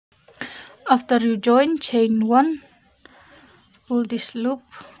After you join, chain 1, pull this loop,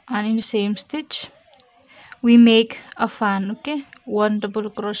 and in the same stitch we make a fan. Okay, 1 double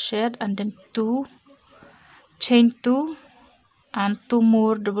crochet and then 2, chain 2 and 2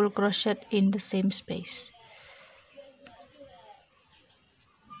 more double crochet in the same space.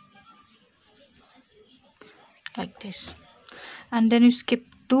 Like this, and then you skip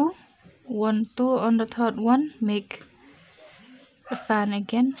 2, 1, 2 on the third one, make a fan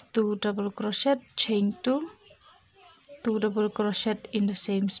again, 2 double crochet, chain 2, 2 double crochet in the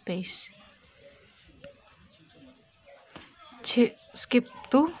same space. Skip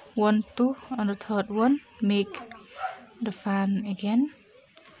 2, 1, 2 on the third one, make the fan again,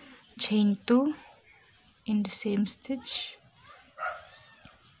 chain 2 in the same stitch.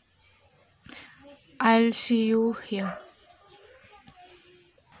 I'll see you here.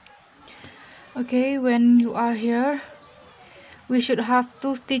 Okay, when you are here, we should have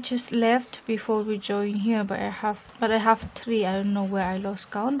 2 stitches left before we join here, but I have 3. I don't know where I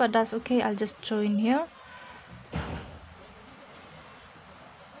lost count, but that's okay. I'll just join here.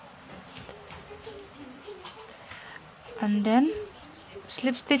 And then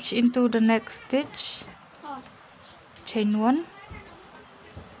slip stitch into the next stitch, chain 1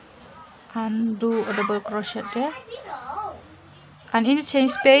 and do a double crochet there, and in the chain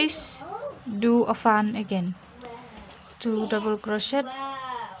space do a fan again, 2 double crochet,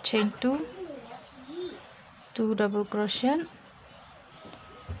 chain 2, 2 double crochet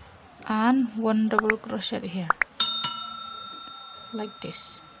and 1 double crochet here, like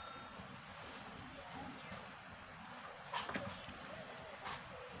this.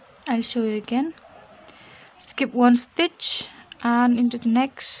 I'll show you again. Skip 1 stitch and into the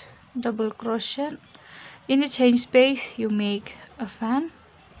next double crochet, in the chain space you make a fan,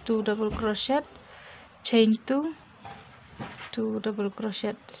 2 double crochet, chain 2, 2 double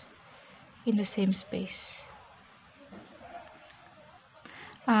crochet in the same space,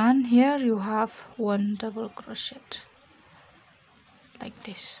 and here you have 1 double crochet, like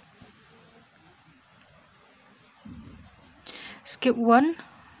this. Skip 1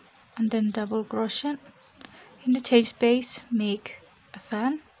 and then double crochet, in the chain space make a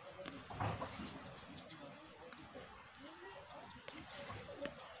fan,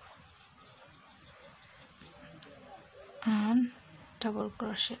 and double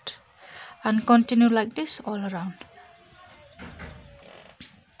crochet, and continue like this all around.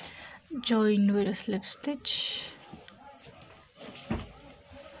 Join with a slip stitch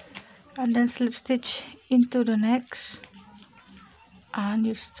and then slip stitch into the next, and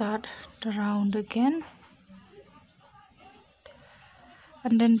you start the round again,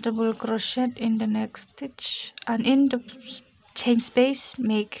 and then double crochet in the next stitch, and in the chain space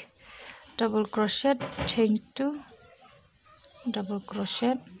make double crochet, chain 2, double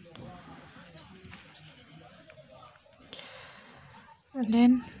crochet, and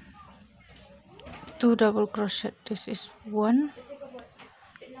then 2 double crochet. This is 1,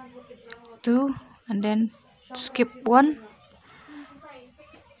 2, and then skip 1,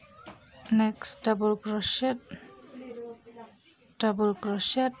 next double crochet, double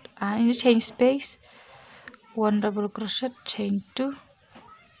crochet, and in the chain space 1 double crochet, chain 2,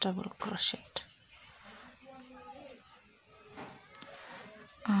 double crochet,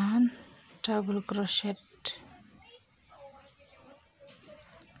 and double crochet,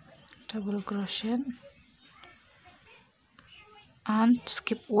 double crochet, and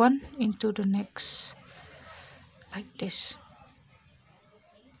skip 1 into the next, like this.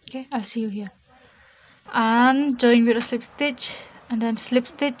 Okay, I'll see you here. And join with a slip stitch and then slip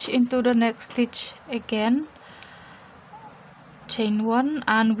stitch into the next stitch again, chain 1,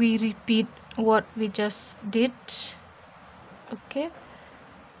 and we repeat what we just did. Okay,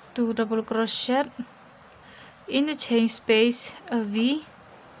 2 double crochet, in the chain space a V,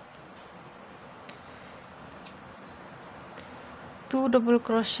 2 double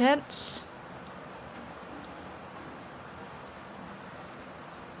crochets,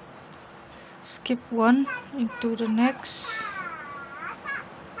 skip 1 into the next,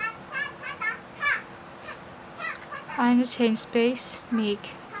 and in the chain space make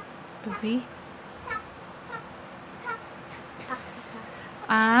a V,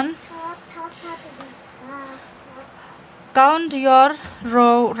 and count your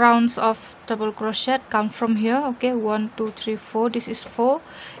rounds of double crochet. Count from here. Okay, 1 2 3 4. This is 4.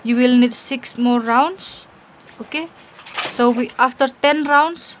 You will need 6 more rounds. Okay, so we after 10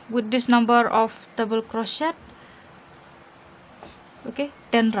 rounds with this number of double crochet, okay,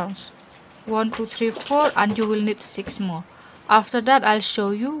 10 rounds, 1 2 3 4, and you will need 6 more. After that I'll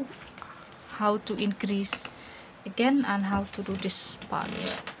show you how to increase again and how to do this part.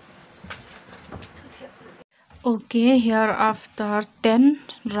 Okay, here after 10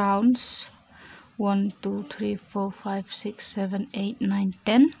 rounds, 1 2 3 4 5 6 7 8 9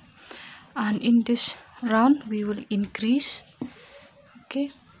 10, and in this round we will increase.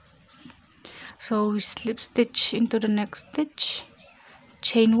 Okay, so we slip stitch into the next stitch,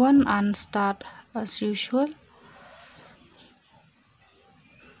 chain 1 and start as usual.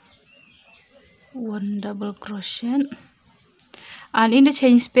 1 double crochet, and in the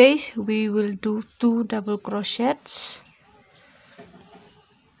chain space we will do 2 double crochets,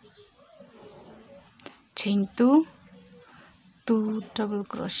 chain 2, 2 double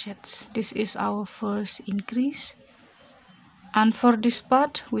crochets. This is our first increase, and for this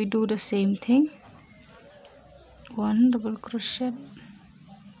part we do the same thing. 1 double crochet,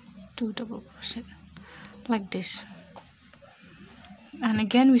 2 double crochet, like this, and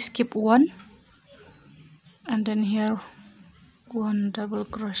again we skip 1, and then here 1 double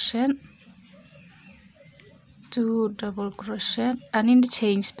crochet, 2 double crochet, and in the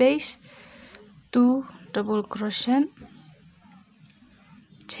chain space 2 double crochet,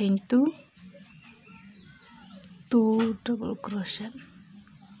 chain 2, 2 double crochet,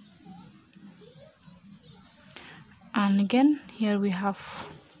 and again here we have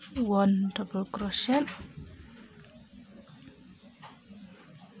 1 double crochet,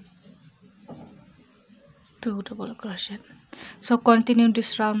 2 double crochet. So continue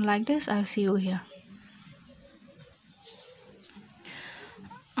this round like this. I'll see you here.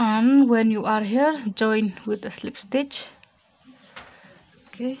 And when you are here, join with a slip stitch.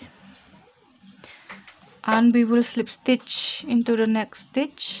 Okay, and we will slip stitch into the next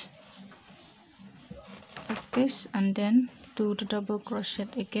stitch like this, and then do the double crochet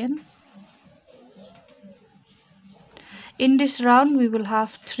again. In this round we will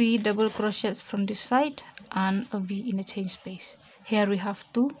have 3 double crochets from this side and a V in the chain space. Here we have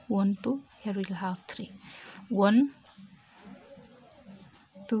 2, 1 2, here we will have 3, 1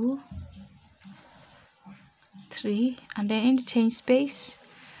 2 3, and then in the chain space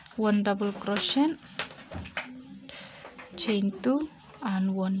 1 double crochet, chain 2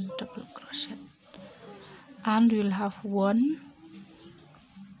 and 1 double crochet, and we will have 1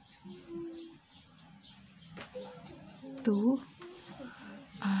 2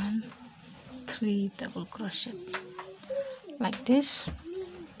 and 3 double crochet like this.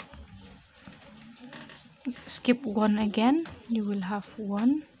 Skip 1 again, you will have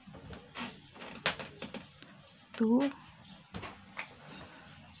 1 2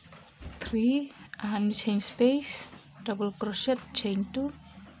 3, and chain space, double crochet, chain 2,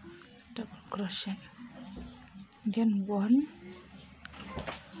 double crochet, then 1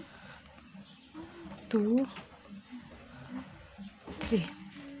 2 3,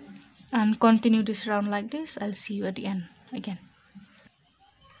 and continue this round like this. I'll see you at the end again.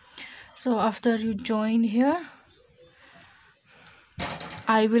 So after you join here,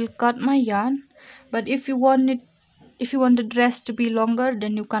 I will cut my yarn, but if you want the dress to be longer,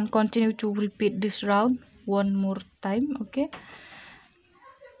 then you can continue to repeat this round one more time. Okay,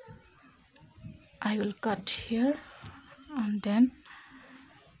 I will cut here, and then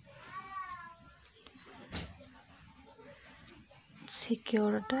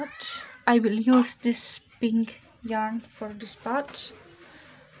secure that. I will use this pink yarn for this part,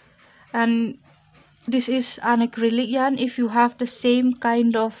 and this is an acrylic yarn. If you have the same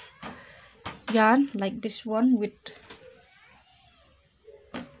kind of yarn like this one with,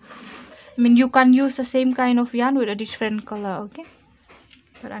 you can use the same kind of yarn with a different color. Okay,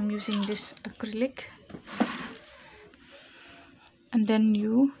 but I'm using this acrylic. And then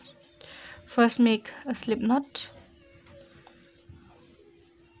you first make a slip knot,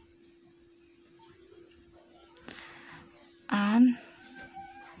 and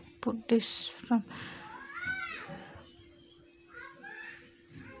put this from,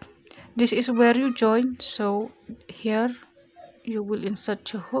 this is where you join, so here you will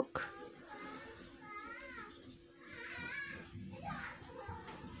insert your hook,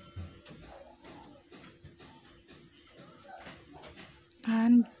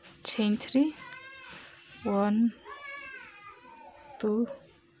 and chain 3, 1 2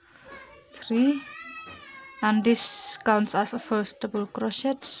 3, and this counts as a first double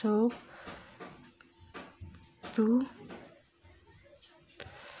crochet, so 2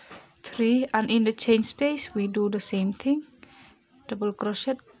 3, and in the chain space we do the same thing, double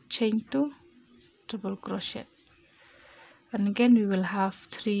crochet, chain 2, double crochet, and again we will have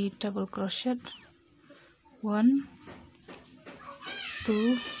 3 double crochet, 1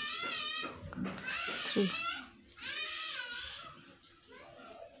 2 3,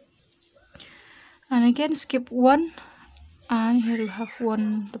 and again skip 1, and here you have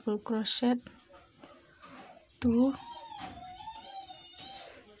 1 double crochet, 2,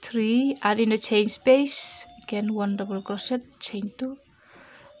 3, and in the chain space again 1 double crochet, chain 2,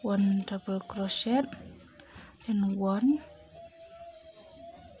 1 double crochet, then 1,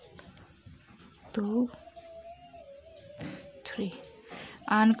 2, 3,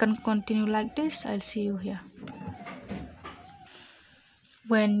 and can continue like this. I'll see you here.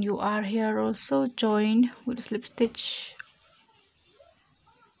 When you are here also join with the slip stitch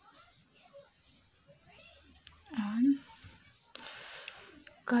and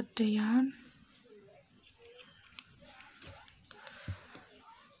cut the yarn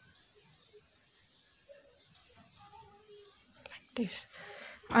like this,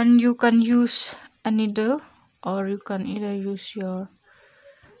 and you can use a needle or you can either use your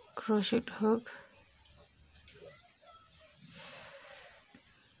crochet hook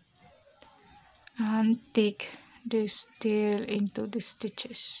and take this tail into the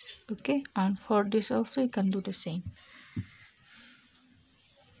stitches. Okay, and for this also you can do the same.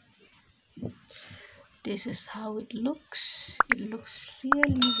 This is how it looks. It looks really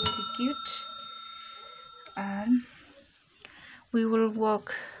very cute, and we will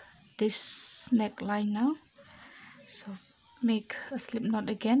work this neckline now. So make a slip knot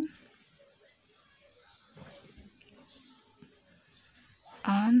again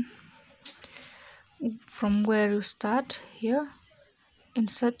and from where you start here,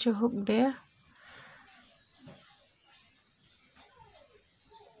 insert your hook there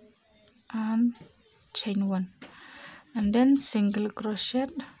and chain 1 and then single crochet,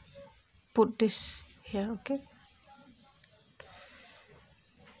 put this here. Okay,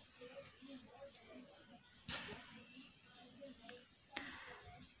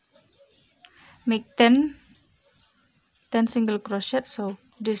 make 10 single crochet, so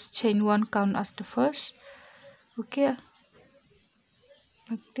this chain 1 count as the first. Okay,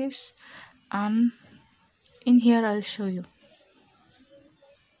 like this, and in here I'll show you.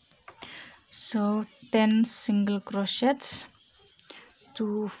 So 10 single crochets,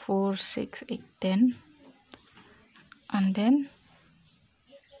 2, 4, 6, 8, 10, and then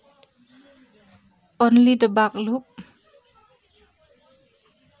only the back loop,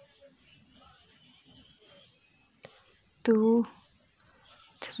 2,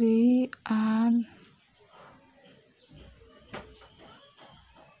 3, and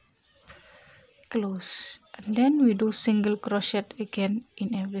close, and then we do single crochet again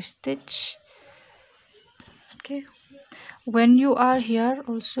in every stitch. Okay, when you are here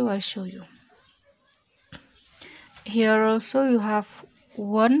also I'll show you. Here also you have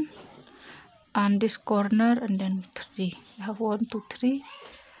 1 and this corner, and then 3. You have 1, 2, 3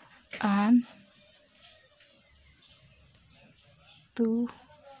 and 2,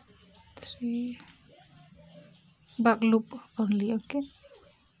 3, back loop only. Okay,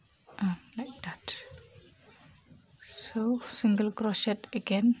 like that. So single crochet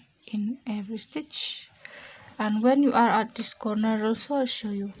again in every stitch, and when you are at this corner also I'll show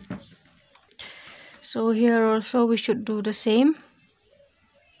you. So here also we should do the same,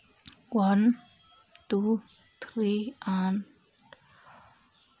 1, 2, 3 and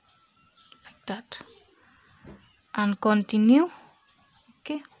like that, and continue.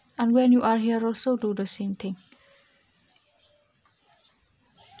 Okay, and when you are here also do the same thing.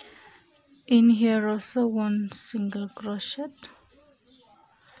 In here also 1 single crochet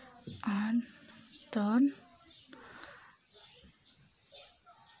and turn,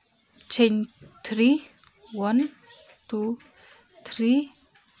 chain 3, 1, 2, 3,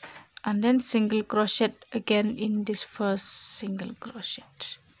 and then single crochet again in this first single crochet.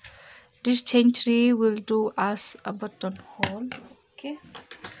 This chain 3 will do as a buttonhole. Okay,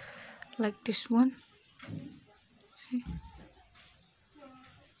 like this one. See?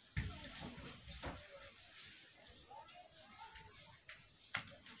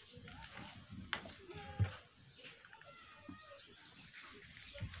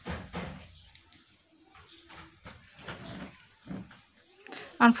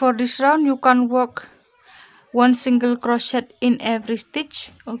 And for this round you can work 1 single crochet in every stitch.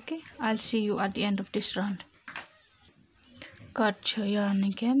 Okay, I'll see you at the end of this round. Cut your yarn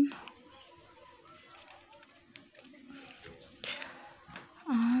again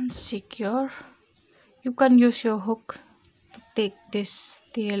and secure. You can use your hook to take this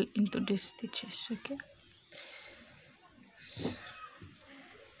tail into these stitches. Okay,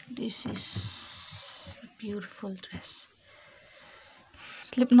 this is a beautiful dress.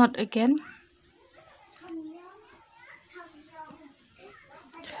 Slip knot again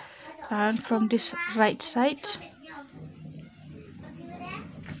and from this right side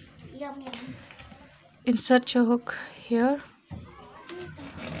insert your hook here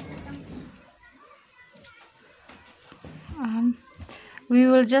We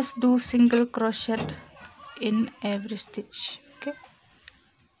will just do single crochet in every stitch. Okay,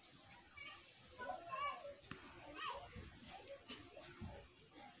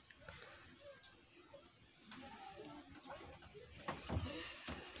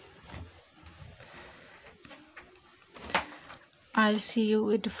 I'll see you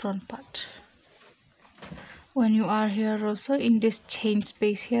with the front part. When you are here, also in this chain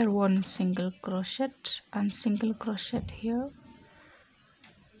space here, one single crochet and single crochet here,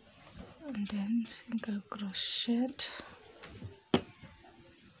 and then single crochet,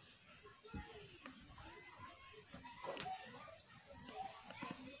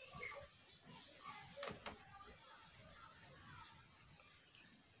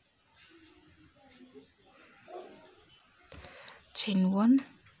 chain one,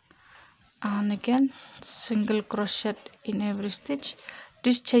 and again single crochet in every stitch.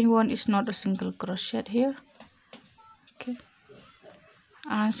 This chain one is not a single crochet here. Okay,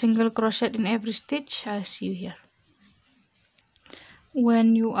 and single crochet in every stitch. I'll see you here.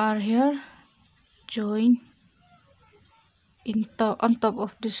 When you are here, join on top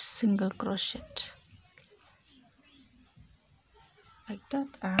of this single crochet like that,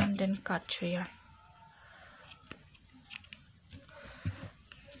 and then cut your yarn.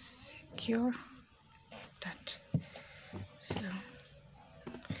 Secure that. So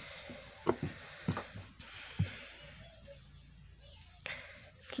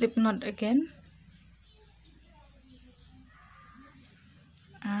slip knot again,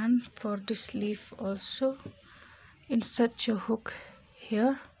 and for this sleeve also insert your hook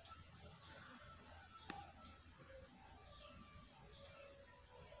here.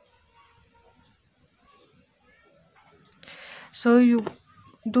 So you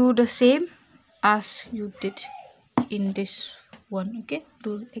do the same as you did in this one. Okay,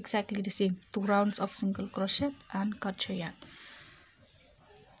 do exactly the same, 2 rounds of single crochet and cut your yarn.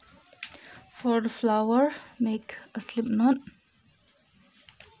 For the flower, make a slip knot,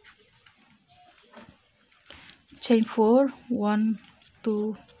 chain 4, 1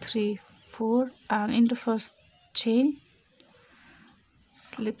 2 3 4, and in the first chain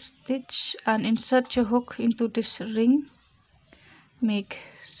slip stitch and insert your hook into this ring, make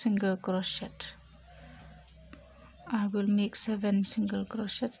single crochet. I will make 7 single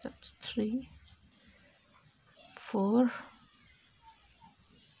crochets. That's 3 4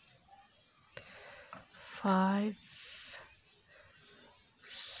 5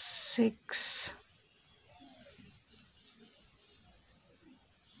 6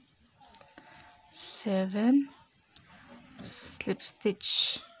 7, slip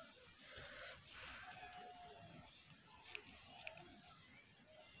stitch,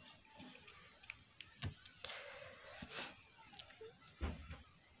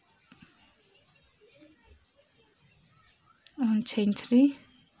 and chain 3,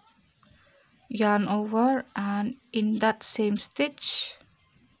 yarn over, and in that same stitch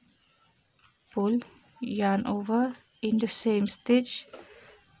pull, yarn over, in the same stitch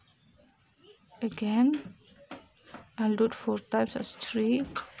again. I'll do it 4 times as 3,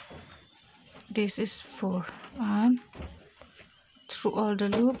 this is 4, and through all the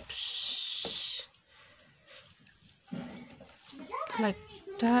loops like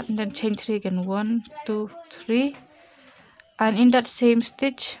that, and then chain 3 again, 1 2 3, and in that same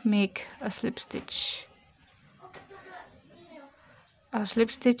stitch make a slip stitch,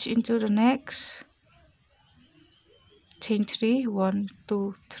 into the next, chain 3, 1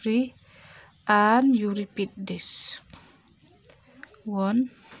 2 3, and you repeat this, 1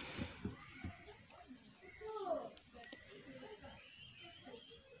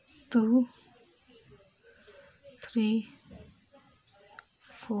 2 3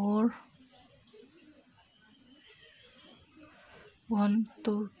 4, 1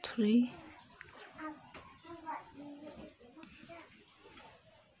 2 3,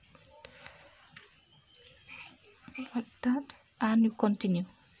 like that, and you continue.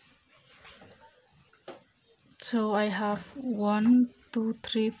 So I have 1 2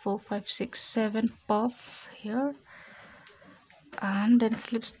 3 4 5 6 7 puff here, and then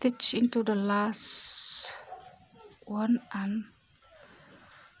slip stitch into the last one and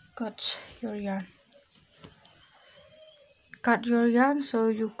cut your yarn. Cut your yarn so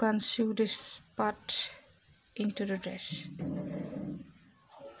you can sew this part into the dress.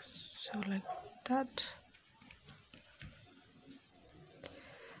 So like that,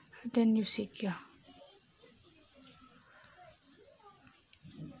 then you secure.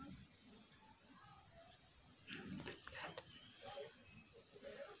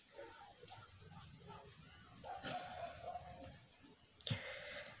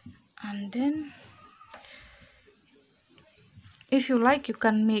 And then If you like, you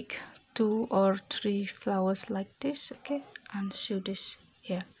can make 2 or 3 flowers like this, okay, and sew this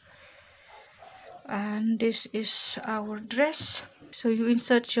here. And this is our dress. So you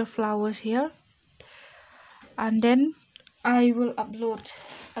insert your flowers here, and then I will upload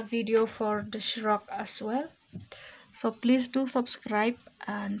a video for the shrug as well. So please do subscribe,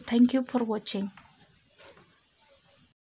 and thank you for watching.